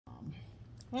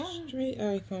Straight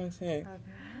eye contact. Okay.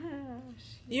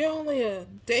 You're only a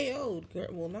day old, girl.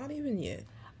 Well, not even yet.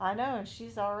 I know, and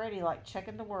she's already like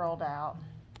checking the world out.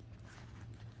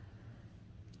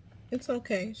 It's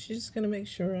okay. She's just gonna make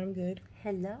sure I'm good.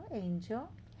 Hello, Angel.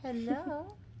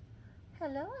 Hello.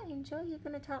 Hello, Angel. You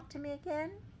gonna talk to me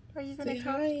again? Are you gonna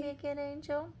talk to me again,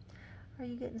 Angel? Are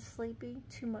you getting sleepy?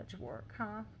 Too much work,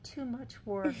 huh? Too much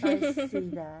work. I see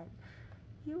that.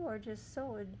 You are just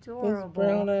so adorable. Those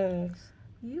brown eyes.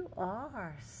 You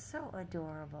are so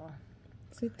adorable.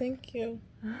 See, thank you.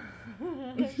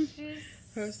 She's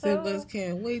Her siblings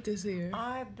can't wait to see her.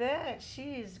 I bet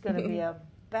she's gonna be a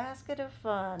basket of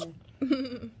fun.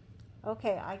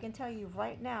 Okay, I can tell you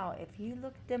right now, if you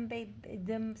look at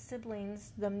them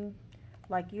siblings,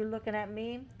 like you're looking at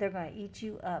me, they're gonna eat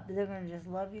you up. They're gonna just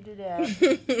love you to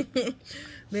death.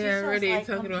 They're already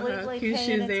talking about how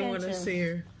cute they want to see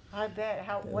her. I bet.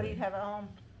 What do you have at home?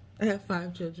 I have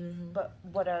 5 children at home. But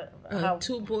what are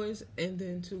 2 boys and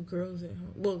then 2 girls at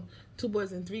home. Well, 2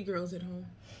 boys and 3 girls at home.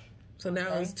 So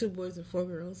now it's 2 boys and 4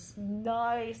 girls.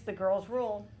 Nice. The girls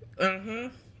rule. Uh-huh.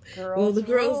 Girls well, the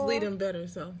girls rule. lead them better,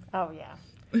 so. Oh, yeah.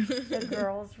 The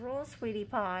girls rule, sweetie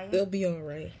pie. They'll be all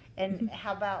right. And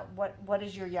how about, what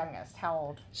is your youngest? How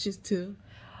old? She's 2.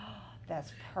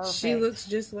 That's perfect. She looks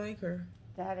just like her.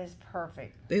 That is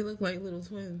perfect. They look like little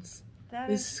twins. That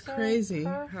it's is so crazy.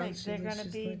 perfect. How she They're going to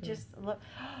be like just, look,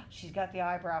 she's got the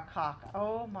eyebrow cock.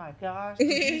 Oh, my gosh.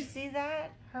 Did you see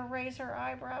that? Her raise her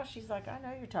eyebrow. She's like, I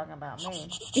know you're talking about me.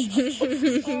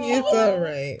 It's all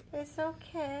right. It's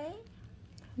okay.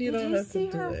 You Did don't you have see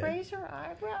to do her it. raise her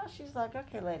eyebrow? She's like,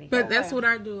 okay, lady. But that's what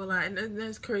I do a lot. And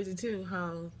that's crazy, too,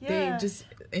 how Yeah. they just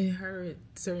inherit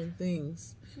certain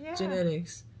things. Yeah.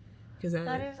 Genetics. Because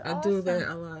I do that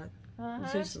a lot.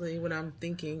 Especially when I'm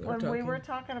thinking or when talking. we were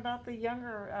talking about the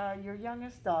your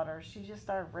youngest daughter, she just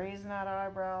started raising that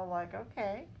eyebrow like,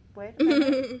 okay, wait a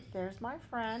minute. There's my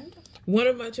friend. One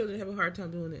of my children have a hard time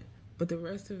doing it, but the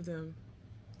rest of them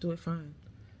do it fine.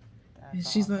 And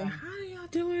she's awesome. like, how are y'all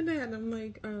doing that? And I'm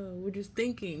like, oh, we're just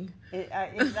thinking.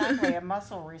 Exactly, a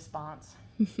muscle response.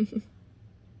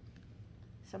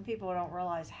 Some people don't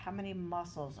realize how many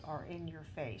muscles are in your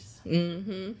face.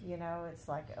 Mm-hmm. You know, it's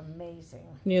like amazing.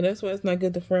 Yeah, that's why it's not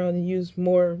good to frown and use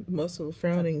more muscle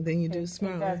frowning than you do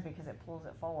smiling. It does, because it pulls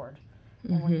it forward.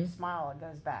 And when you smile, it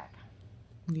goes back.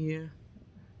 Yeah.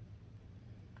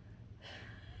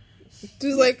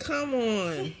 She's like, come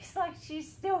on. She's like, she's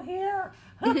still here.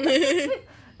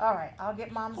 All right, I'll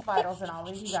get Mom's vitals and I'll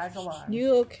leave you guys alone.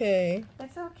 You okay?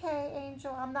 It's okay,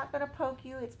 Angel. I'm not going to poke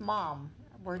you. It's Mom.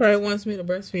 Probably wants me to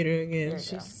breastfeed her again.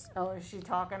 Oh, is she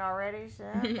talking already?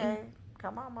 Okay.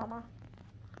 Come on, Mama.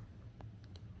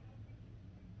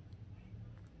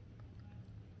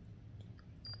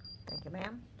 Thank you,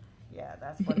 ma'am. Yeah,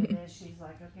 that's what it is. She's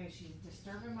like, okay, she's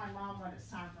disturbing my mom when it's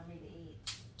time for me to eat.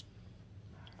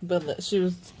 But she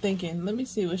was thinking, let me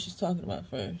see what she's talking about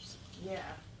first. Yeah.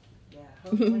 Yeah.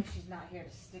 Hopefully she's not here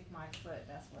to stick my foot.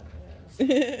 That's what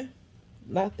it is.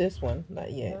 Not this one.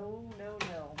 Not yet. No, no,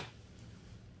 no.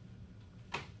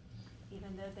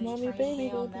 Even though they Mommy, trained me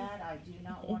baby, on baby. that, I do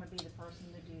not want to be the person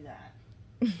to do that.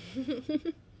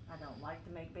 I don't like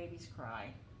to make babies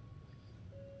cry.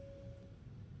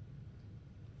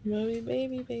 Mommy,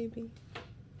 baby, baby.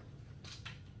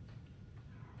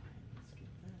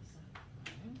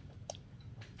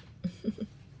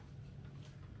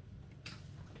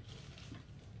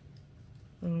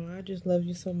 Oh, I just love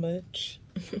you so much.